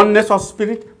 The oneness of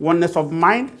spirit, oneness of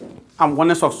mind, and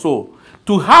oneness of soul.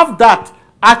 To have that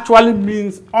actually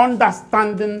means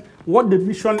understanding what the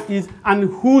mission is and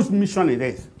whose mission it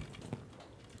is.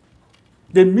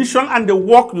 The mission and the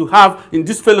work you have in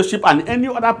this fellowship and any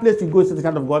other place you go to the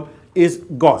kind of God is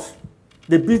God's.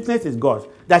 The business is God's.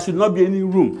 There should not be any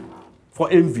room for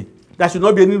envy. There should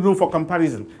not be any room for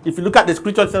comparison. If you look at the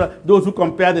scripture, those who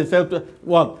compare themselves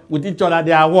with each other,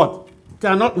 they are what? They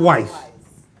are not wise.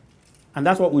 And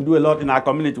that's what we do a lot in our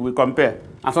community. We compare.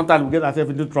 And sometimes we get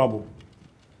ourselves into trouble.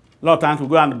 A lot of times we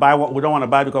go and buy what we don't want to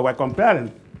buy because we're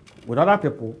comparing with other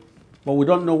people. But we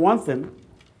don't know one thing,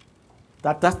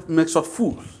 that makes us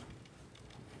fools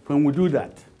when we do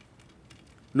that.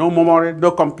 No murmuring,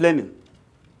 no complaining.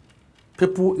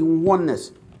 People in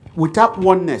oneness. Without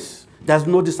oneness, there's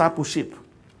no discipleship.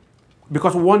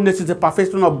 Because oneness is the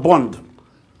perfection of bond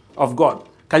of God.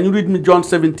 Can you read me John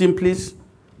 17, please?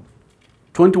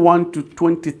 21 to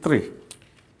 23.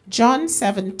 John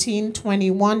 17,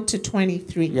 21 to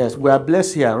 23. Yes, we are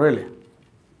blessed here, really.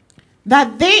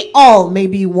 That they all may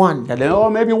be one. That they all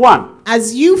may be one.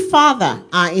 As you, Father,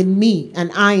 are in me and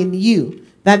I in you,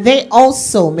 that they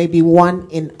also may be one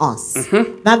in us.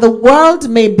 That the world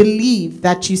may believe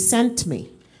that you sent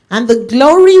me. And the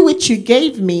glory which you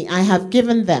gave me I have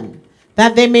given them,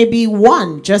 that they may be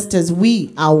one just as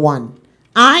we are one.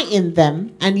 I in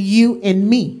them and you in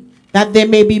me, that they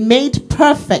may be made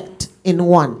perfect in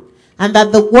one, and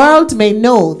that the world may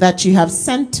know that you have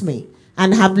sent me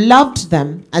and have loved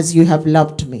them as you have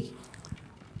loved me.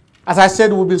 As I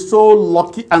said, we'll be so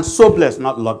lucky and so blessed,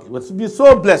 not lucky. We'll be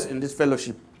so blessed in this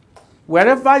fellowship.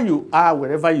 Wherever you are,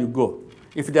 wherever you go,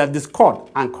 if there's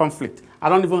discord and conflict, I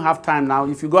don't even have time now.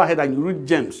 If you go ahead and you read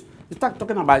James, you start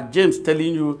talking about James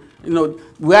telling you,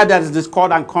 where there is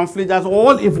discord and conflict, there's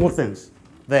all evil things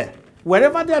there.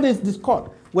 Wherever there is discord,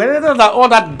 wherever there's all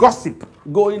that gossip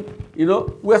going,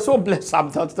 we're so blessed,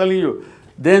 I'm telling you.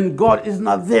 Then God is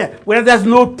not there. Where there's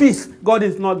no peace, God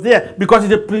is not there because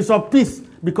he's the Prince of Peace.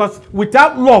 Because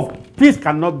without love, peace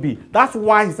cannot be. That's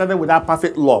why he started with that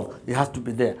perfect love. It has to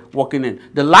be there, walking in.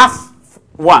 The last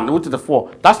one, which is the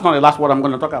 4, that's not the last one I'm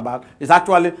going to talk about. It's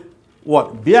actually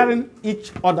what? Bearing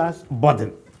each other's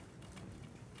burden.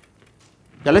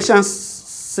 Galatians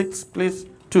 6, please,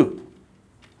 2.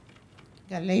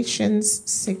 Galatians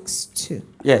 6:2.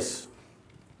 Yes.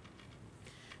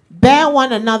 Bear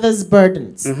one another's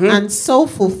burdens and so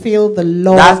fulfill the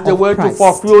law That's the of way Christ. to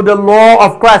fulfill the law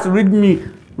of Christ. Read me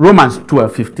Romans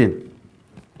 12:15.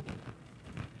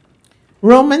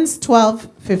 Romans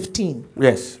 12:15.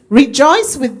 Yes.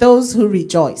 Rejoice with those who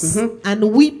rejoice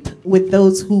and weep with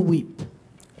those who weep.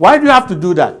 Why do you have to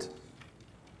do that?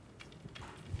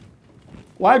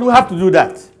 Why do we have to do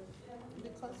that?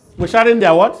 We're sharing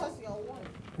their what?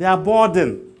 Their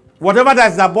burden. Whatever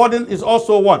that is their burden is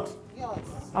also what? Yours.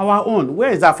 Our own.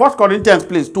 Where is that? 1 Corinthians,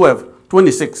 please,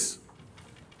 12:26.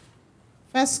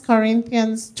 1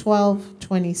 Corinthians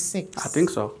 12:26. I think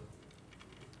so.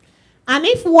 And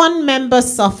if one member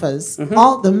suffers,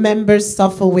 all the members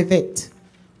suffer with it.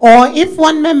 Or if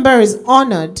one member is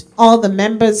honored, all the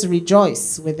members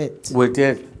rejoice with it. With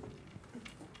it.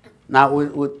 Now,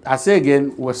 I say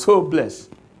again, we're so blessed.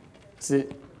 See,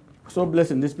 so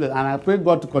blessed in this place. And I pray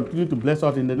God to continue to bless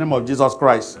us in the name of Jesus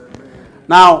Christ.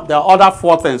 Now, there are other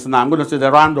 4 things. Now, I'm going to say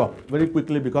the roundup very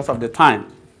quickly because of the time.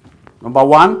 Number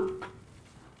 1,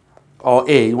 or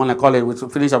A, you want to call it, we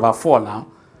finish about 4 now.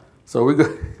 So we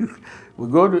go, we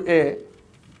go to A,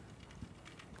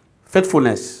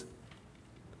 faithfulness.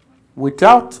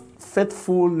 Without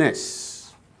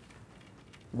faithfulness,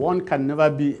 one can never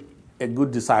be a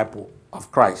good disciple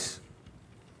of Christ.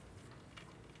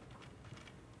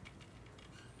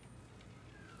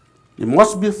 You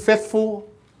must be faithful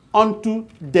unto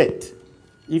death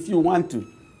if you want to.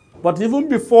 But even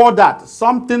before that,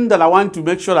 something that I want to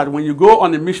make sure that when you go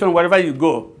on a mission, wherever you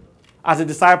go, as a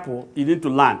disciple, you need to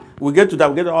learn. We'll get to that.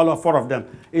 We'll get to all 4 of them.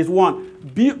 Is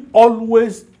 1, be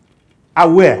always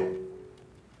aware.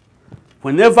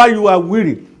 Whenever you are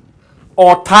weary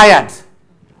or tired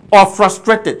or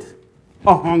frustrated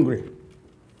or hungry,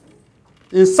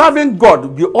 in serving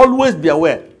God, always be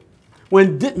aware.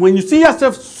 When you see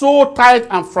yourself so tired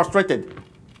and frustrated,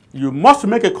 you must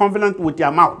make a covenant with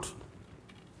your mouth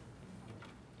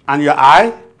and your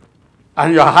eye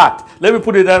and your heart. Let me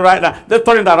put it there right now. Let's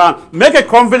turn it around. Make a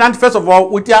covenant, first of all,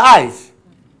 with your eyes.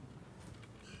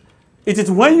 It is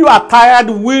when you are tired,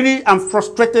 weary, and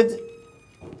frustrated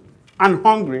and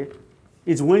hungry,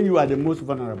 it's when you are the most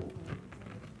vulnerable.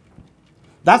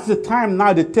 That's the time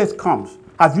now the test comes.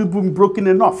 Have you been broken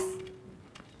enough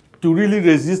to really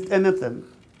resist anything?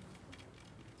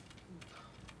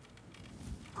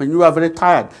 When you are very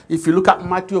tired. If you look at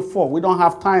Matthew 4, we don't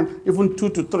have time, even 2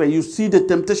 to 3. You see the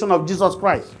temptation of Jesus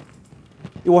Christ.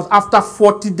 It was after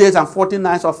 40 days and 40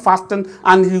 nights of fasting,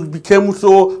 and he became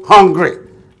so hungry.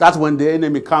 That's when the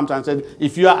enemy comes and said,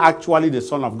 if you are actually the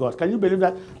Son of God. Can you believe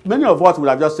that? Many of us would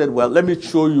have just said, well, let me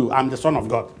show you I'm the Son of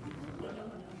God.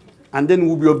 And then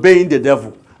we'll be obeying the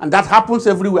devil. And that happens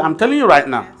everywhere. I'm telling you right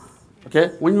now. Okay?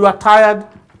 When you are tired,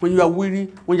 when you are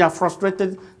weary, when you are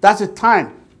frustrated, that's the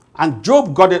time. And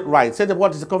Job got it right. Said,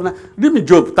 what is the covenant? Read me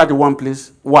Job 31,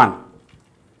 please. 1.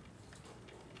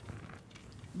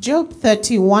 Job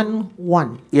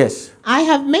 31:1. Yes. I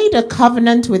have made a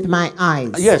covenant with my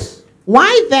eyes. Yes.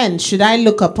 Why then should I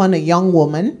look upon a young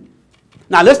woman?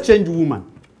 Now let's change woman.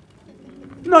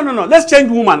 No. Let's change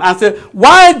woman and say,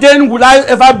 why then would I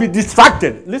ever be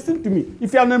distracted? Listen to me.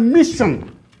 If you're on a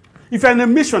mission,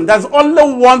 there's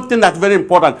only one thing that's very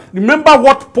important. Remember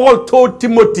what Paul told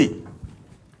Timothy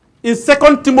in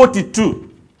 2 Timothy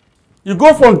 2. You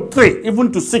go from 3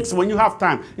 even to 6 when you have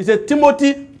time. He said,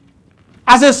 Timothy,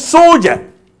 as a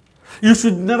soldier, you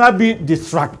should never be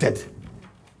distracted.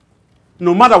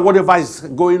 No matter whatever is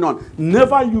going on,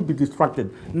 never you be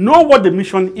distracted. Know what the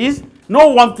mission is. Know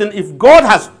one thing. If God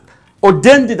has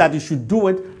ordained it that you should do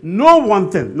it, know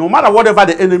one thing. No matter whatever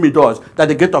the enemy does, that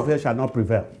the gate of hell shall not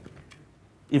prevail.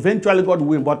 Eventually God will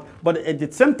win. But at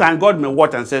the same time, God may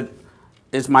watch and say,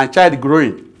 is my child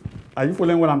growing? Are you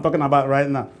following what I'm talking about right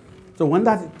now? So when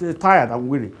that is tired and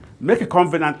weary, make a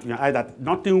covenant in your eye that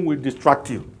nothing will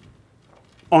distract you.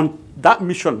 On that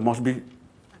mission must be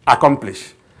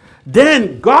accomplished.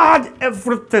 Then guard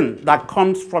everything that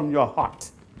comes from your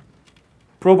heart.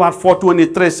 Proverbs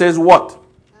 4:23 says what?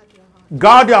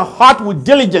 Guard your heart with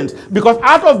diligence. Because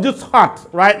out of this heart,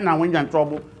 right now, when you're in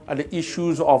trouble, are the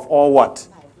issues of all what?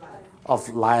 Of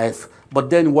life.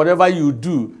 But then whatever you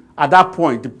do, at that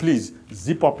point, please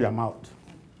zip up your mouth.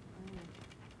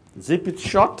 Zip it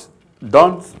shut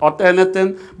Don't utter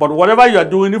anything. But whatever you are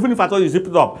doing, even if I thought you zip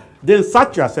it up, then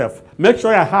search yourself. Make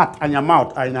sure your heart and your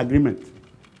mouth are in agreement.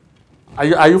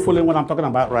 Are you following what I'm talking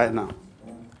about right now?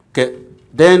 Okay.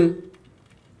 Then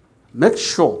make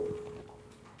sure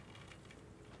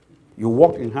you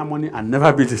walk in harmony and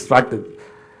never be distracted.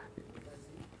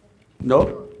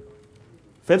 No?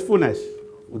 Faithfulness.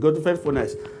 We go to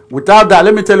faithfulness. Without that,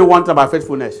 let me tell you one thing about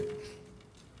faithfulness.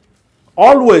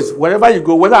 Always, wherever you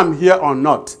go, whether I'm here or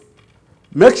not,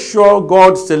 make sure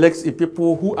God selects the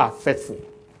people who are faithful.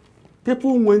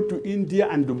 People who went to India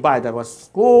and Dubai that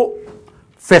was so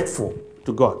faithful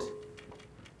to God.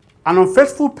 An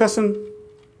unfaithful person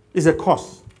is a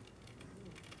curse.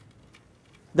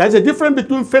 There is a difference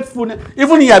between faithfulness,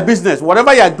 even in your business,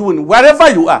 whatever you are doing, wherever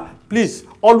you are, please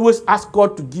always ask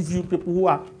God to give you people who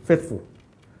are faithful,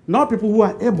 not people who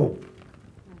are able.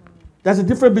 There's a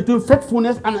difference between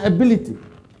faithfulness and ability.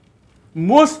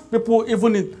 Most people,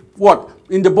 even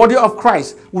in the body of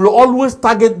Christ, will always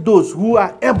target those who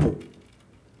are able.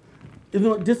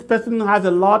 This person has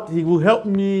a lot, he will help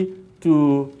me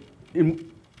to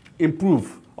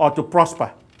improve or to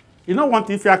prosper. One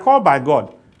thing, if you are called by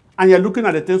God and you're looking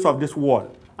at the things of this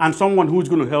world and someone who is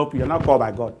going to help you, you're not called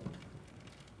by God.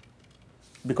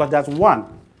 Because there's one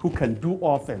who can do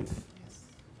all things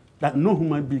that no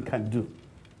human being can do.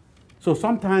 So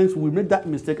sometimes we make that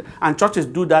mistake, and churches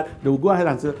do that. They will go ahead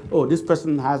and say, oh, this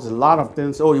person has a lot of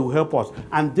things, oh, he will help us.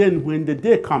 And then when the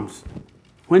day comes,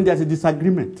 when there's a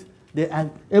disagreement,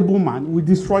 the able man will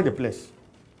destroy the place.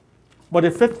 But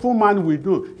a faithful man will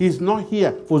do. He's not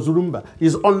here for Ozurumba.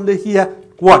 He's only here,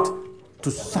 what?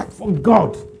 To search for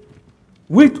God.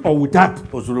 With or without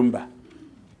Ozurumba.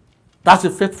 That's a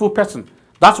faithful person.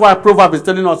 That's why Proverbs is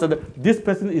telling us that this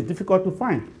person is difficult to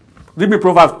find. Read me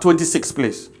Proverbs 26,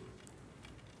 please.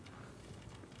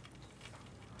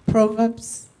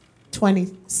 Proverbs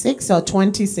 26 or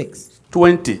 26?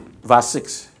 20, verse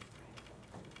 6.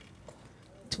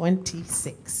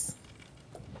 26.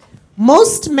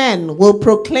 Most men will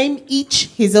proclaim each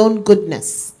his own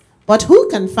goodness, but who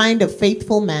can find a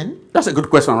faithful man? That's a good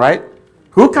question, right?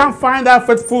 Who can find that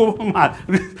faithful man?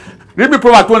 Read me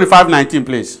Proverbs 25:19,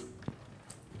 please.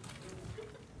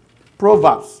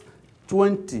 Proverbs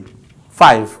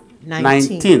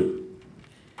 25:19.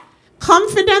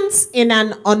 Confidence in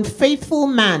an unfaithful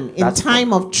man in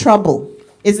time of trouble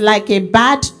is like a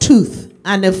bad tooth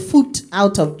and a foot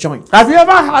out of joint. Have you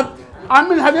ever had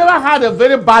a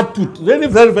very bad tooth? Very,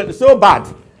 very, very, so bad.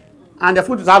 And the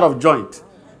foot is out of joint.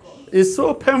 It's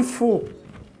so painful.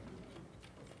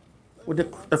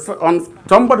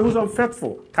 Somebody who's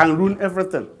unfaithful can ruin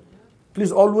everything.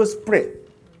 Please always pray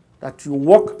that you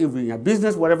walk in your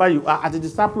business, wherever you are, as a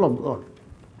disciple of God.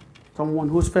 Someone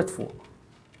who's faithful.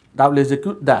 That will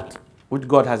execute that which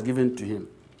God has given to him.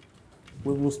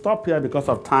 We will stop here because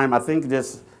of time. I think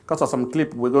because of some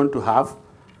clip we're going to have.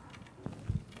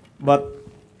 But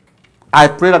I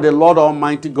pray that the Lord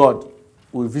Almighty God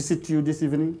will visit you this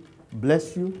evening,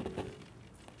 bless you,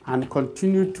 and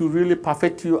continue to really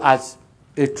perfect you as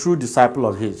a true disciple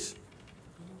of his.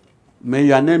 May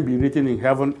your name be written in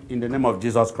heaven in the name of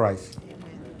Jesus Christ. Amen.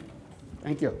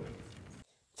 Thank you.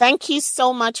 Thank you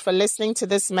so much for listening to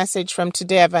this message from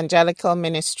Today Evangelical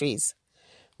Ministries.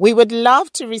 We would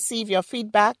love to receive your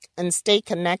feedback and stay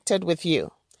connected with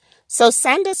you. So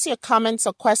send us your comments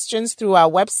or questions through our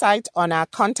website on our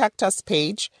Contact Us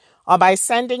page or by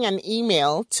sending an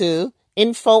email to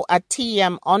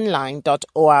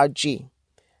info@temonline.org.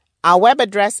 Our web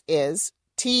address is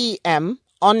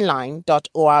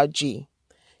temonline.org.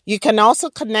 You can also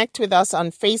connect with us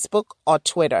on Facebook or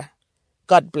Twitter.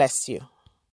 God bless you.